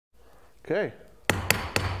Okay.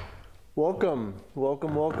 Welcome,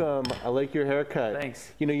 welcome, welcome. I like your haircut.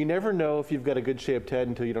 Thanks. You know, you never know if you've got a good shaped head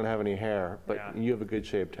until you don't have any hair, but Yeah. you have a good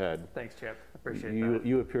shaped head. Thanks, Chip. Appreciate You that.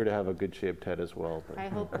 you appear to have a good shaped head as well. But I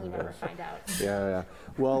hope we never find out. yeah.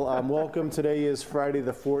 Well, welcome. Today is Friday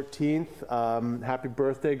the 14th. Happy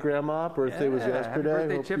birthday, Grandma. Birthday was yesterday. Happy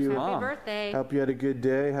birthday, Hope Chip's you, mom. Happy birthday. Hope you had a good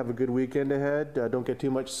day. Have a good weekend ahead. Don't get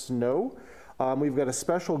too much snow. We've got a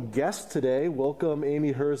special guest today. Welcome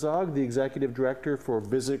Amy Herzog, the Executive Director for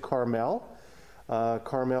Visit Carmel,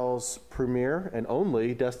 Carmel's premier and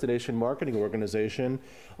only destination marketing organization.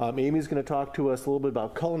 Amy's going to talk to us a little bit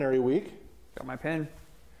about Culinary Week. Got my pen.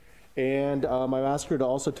 And I've asked her to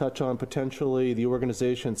also touch on potentially the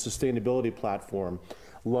organization's sustainability platform,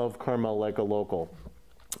 Love Carmel Like a Local.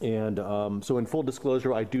 And so in full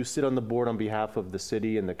disclosure, I do sit on the board on behalf of the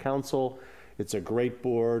city and the council. It's a great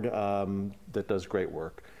board that does great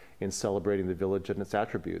work in celebrating the village and its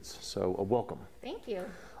attributes. So welcome. Thank you.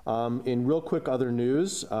 In real quick other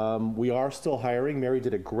news, we are still hiring. Mary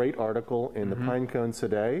did a great article in the Pine Cones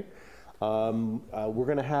today. We're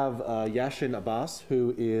going to have Yashin Abbas,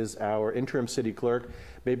 who is our interim city clerk.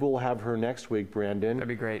 Maybe we'll have her next week, Brandon. That'd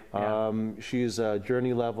be great. Yeah. She's a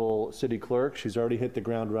journey level city clerk. She's already hit the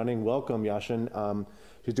ground running. Welcome, Yashin.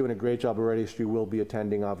 She's doing a great job already. She will be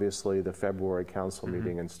attending, obviously, the February council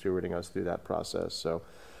meeting and stewarding us through that process. So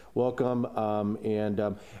welcome.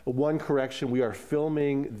 One correction, we are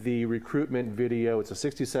filming the recruitment video. It's a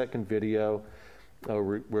 60-second video.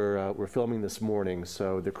 We're filming this morning.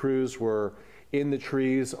 So the crews were in the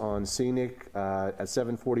trees on Scenic at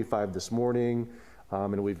 7:45 this morning.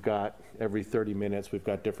 And we've got, every 30 minutes, we've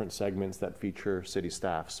got different segments that feature city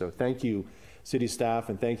staff. So thank you, city staff,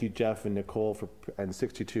 and thank you, Jeff and Nicole, and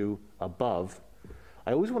 62 above.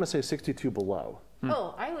 I always want to say 62 below.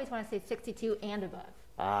 Oh, I always want to say 62 and above.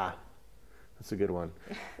 Ah, that's a good one.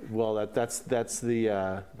 Well, that's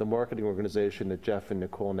the marketing organization that Jeff and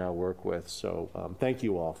Nicole now work with. So thank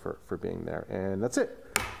you all for being there. And that's it.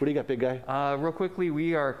 What do you got, big guy? Real quickly,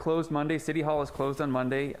 we are closed Monday. City Hall is closed on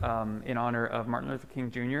Monday in honor of Martin Luther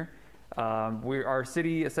King Jr. Our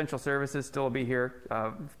city essential services still will be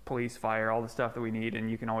here, police, fire, all the stuff that we need,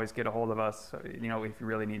 and you can always get a hold of us, if you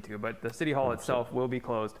really need to. But the City Hall itself will be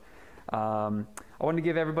closed. I wanted to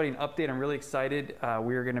give everybody an update. I'm really excited.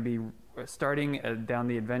 We are going to be starting down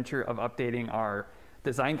the adventure of updating our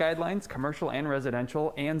design guidelines, commercial and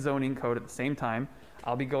residential, and zoning code at the same time.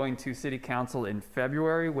 I'll be going to City Council in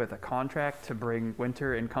February with a contract to bring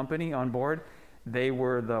Winter and Company on board. They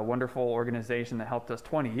were the wonderful organization that helped us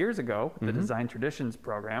 20 years ago with the Design Traditions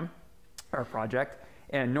program, our project.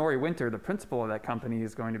 And Nori Winter, the principal of that company,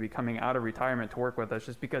 is going to be coming out of retirement to work with us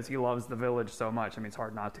just because he loves the village so much. I mean, it's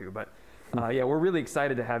hard not to, but yeah, we're really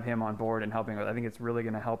excited to have him on board and helping. I think it's really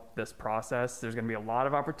going to help this process. There's going to be a lot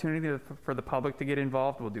of opportunity for the public to get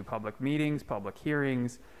involved. We'll do public meetings, public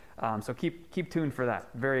hearings. So keep tuned for that.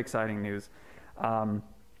 Very exciting news.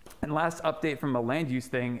 And last update from a land use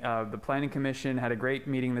thing, the Planning Commission had a great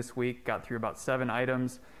meeting this week, got through about 7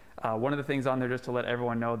 items. One of the things on there, just to let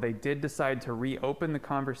everyone know, they did decide to reopen the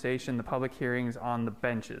conversation, the public hearings on the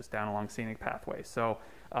benches down along Scenic Pathway. So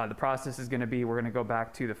the process is going to be, we're going to go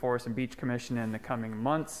back to the Forest and Beach Commission in the coming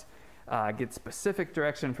months, get specific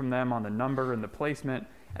direction from them on the number and the placement,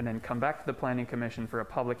 and then come back to the Planning Commission for a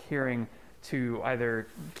public hearing to either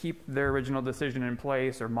keep their original decision in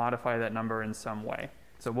place or modify that number in some way.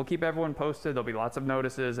 So we'll keep everyone posted. There'll be lots of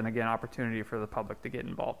notices and, again, opportunity for the public to get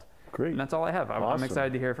involved. Great. And that's all I have. Awesome. I'm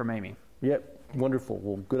excited to hear from Amy. Yep, wonderful.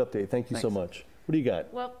 Well, good update. Thank you so Thanks. much. What do you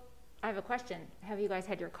got? Well, I have a question. Have you guys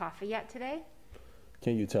had your coffee yet today?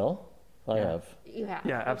 Can't you tell? I have. You have?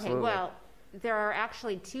 Yeah, absolutely. Okay, well, there are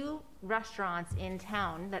actually 2 restaurants in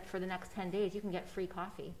town that for the next 10 days you can get free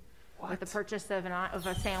coffee. With the purchase of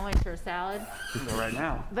a sandwich or a salad. So right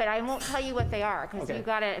now. But I won't tell you what they are, because Okay. you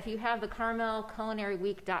got to, if you have the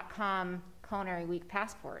CarmelCulinaryWeek.com Culinary Week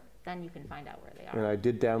passport, then you can find out where they And are. I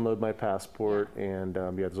did download my passport, and yeah,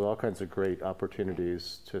 there's all kinds of great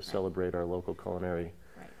opportunities to celebrate our local culinary.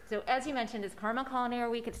 Right. So as you mentioned, it's Carmel Culinary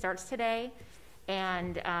Week. It starts today.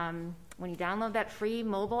 And when you download that free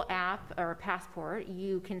mobile app or passport,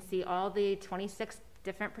 you can see all the 26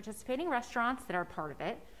 different participating restaurants that are part of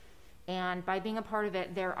it. And by being a part of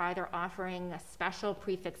it, they're either offering a special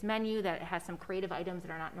prefix menu that has some creative items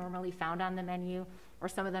that are not normally found on the menu, or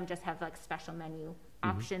some of them just have like special menu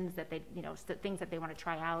options that they, things that they want to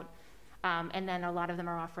try out. And then a lot of them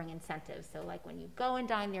are offering incentives. So like when you go and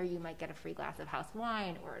dine there, you might get a free glass of house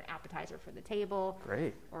wine or an appetizer for the table.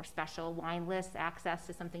 Great. Or special wine list access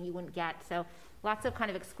to something you wouldn't get. So lots of kind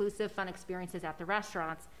of exclusive fun experiences at the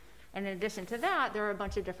restaurants. And in addition to that, there are a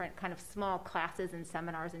bunch of different kind of small classes and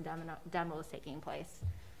seminars and demos taking place.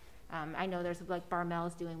 I know there's like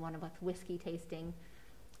Carmel's doing one of like whiskey tasting.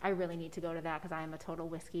 I really need to go to that because I am a total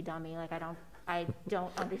whiskey dummy. Like I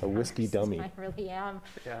don't understand. A whiskey dummy. I really am.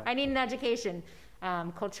 Yeah. I need an education.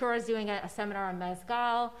 Cultura is doing a seminar on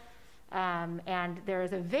mezcal. And there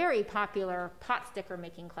is a very popular pot sticker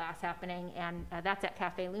making class happening, and that's at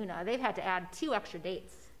Cafe Luna. They've had to add 2 extra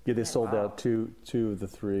dates. Yeah, they sold out two of the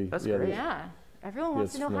 3. That's yeah, great. Yeah, everyone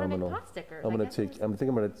wants it's to know how to make phenomenal. pot stickers. I I think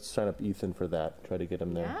I'm gonna sign up Ethan for that. Try to get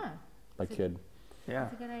him there. Yeah, My kid. Yeah.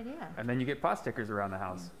 that's a good idea. And then you get pot stickers around the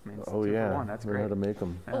house. I mean, it's Oh 2 for yeah, 1. That's learn great. how to make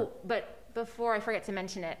them. Yeah. Oh, but before I forget to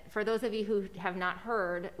mention it, for those of you who have not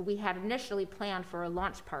heard, we had initially planned for a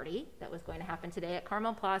launch party that was going to happen today at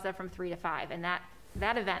Carmel Plaza from 3 to 5, and that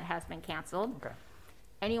event has been canceled. Okay.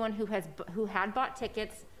 Anyone who had bought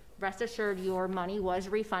tickets, rest assured your money was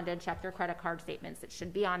refunded. Check your credit card statements. It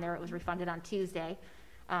should be on there. It was refunded on Tuesday.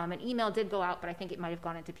 An email did go out, but I think it might have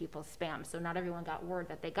gone into people's spam. So not everyone got word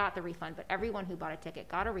that they got the refund, but everyone who bought a ticket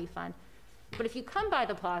got a refund. But if you come by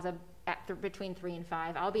the plaza between 3 and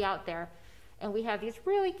 5, I'll be out there. And we have these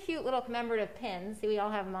really cute little commemorative pins. See, we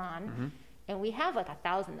all have them on. Mm-hmm. And we have like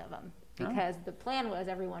 1,000 of them because the plan was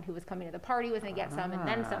everyone who was coming to the party was going to get some and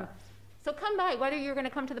then some. So come by, whether you're going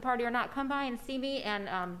to come to the party or not, come by and see me and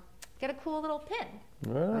get a cool little pin.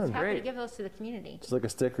 Right I'm on. happy to great. give those to the community. It's like a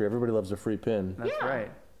sticker. Everybody loves a free pin. That's Yeah.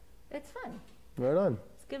 right. It's fun. Right on.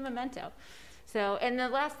 It's a good memento. So, and the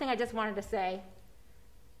last thing I just wanted to say,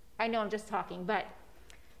 I know I'm just talking, but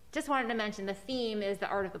just wanted to mention the theme is the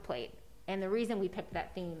art of the plate. And the reason we picked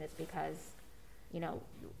that theme is because,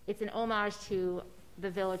 it's an homage to the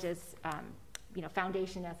village's,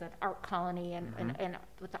 foundation as an art colony and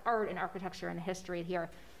with the art and architecture and history here.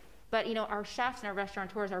 But, our chefs and our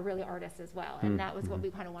restaurateurs are really artists as well. And that was what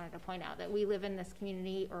we kind of wanted to point out, that we live in this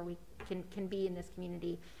community, or we can be in this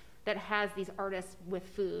community that has these artists with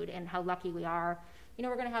food, and how lucky we are.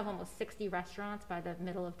 We're going to have almost 60 restaurants by the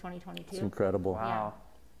middle of 2022. It's incredible. Wow.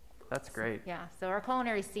 That's great. Yeah, so our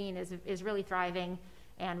culinary scene is really thriving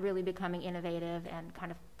and really becoming innovative and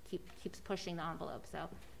kind of keeps pushing the envelope. So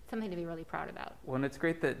something to be really proud about. Well, and it's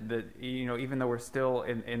great that even though we're still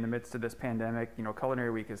in the midst of this pandemic, Culinary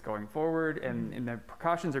Week is going forward, and the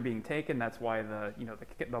precautions are being taken. That's why the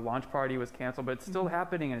launch party was canceled, but it's still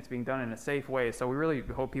happening and it's being done in a safe way. So we really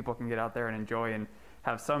hope people can get out there and enjoy and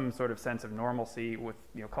have some sort of sense of normalcy with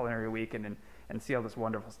Culinary Week and see all this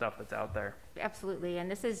wonderful stuff that's out there. Absolutely, and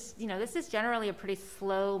this is generally a pretty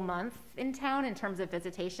slow month in town in terms of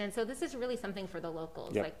visitation. So this is really something for the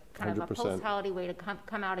locals, Yep, like kind 100%. of a post-holiday way to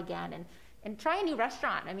come out again and try a new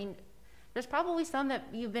restaurant. I mean, there's probably some that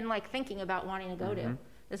you've been like thinking about wanting to go to.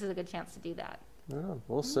 This is a good chance to do that. Yeah,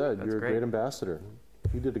 well said. That's You're a great. great ambassador.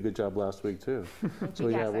 You did a good job last week too. So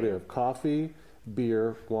Yes, yeah, what do you have? Coffee,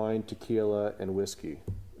 beer, wine, tequila, and whiskey.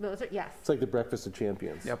 Those are, yes, It's like the breakfast of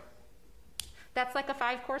champions. Yep. that's like a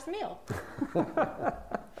 5-course meal.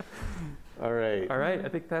 All right. All right. I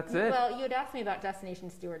think that's it. Well, you had asked me about destination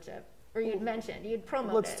stewardship, or you'd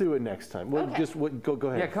promoted Let's it. do it next time. Well, Okay. just go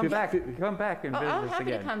ahead. Yeah, come back and Oh, visit I'm us happy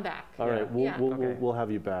again. to come back. All right, Yeah. we'll have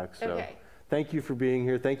you back. So, Okay. thank you for being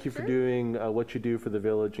here. Thank you for Sure. doing what you do for the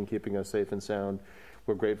village and keeping us safe and sound.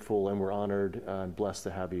 We're grateful and we're honored and blessed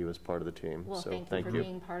to have you as part of the team. Well, so thank you for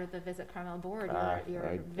being part of the Visit Carmel board. You're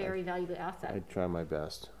a very valuable asset. I try my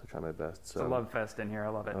best. So, It's a love fest in here. I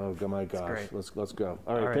love it. Oh my gosh, great. let's go.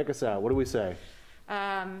 All right, All right. pick us out. What do we say?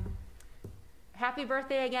 Happy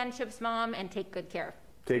birthday again, Chip's mom, and take good care.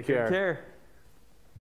 Take care. Take care.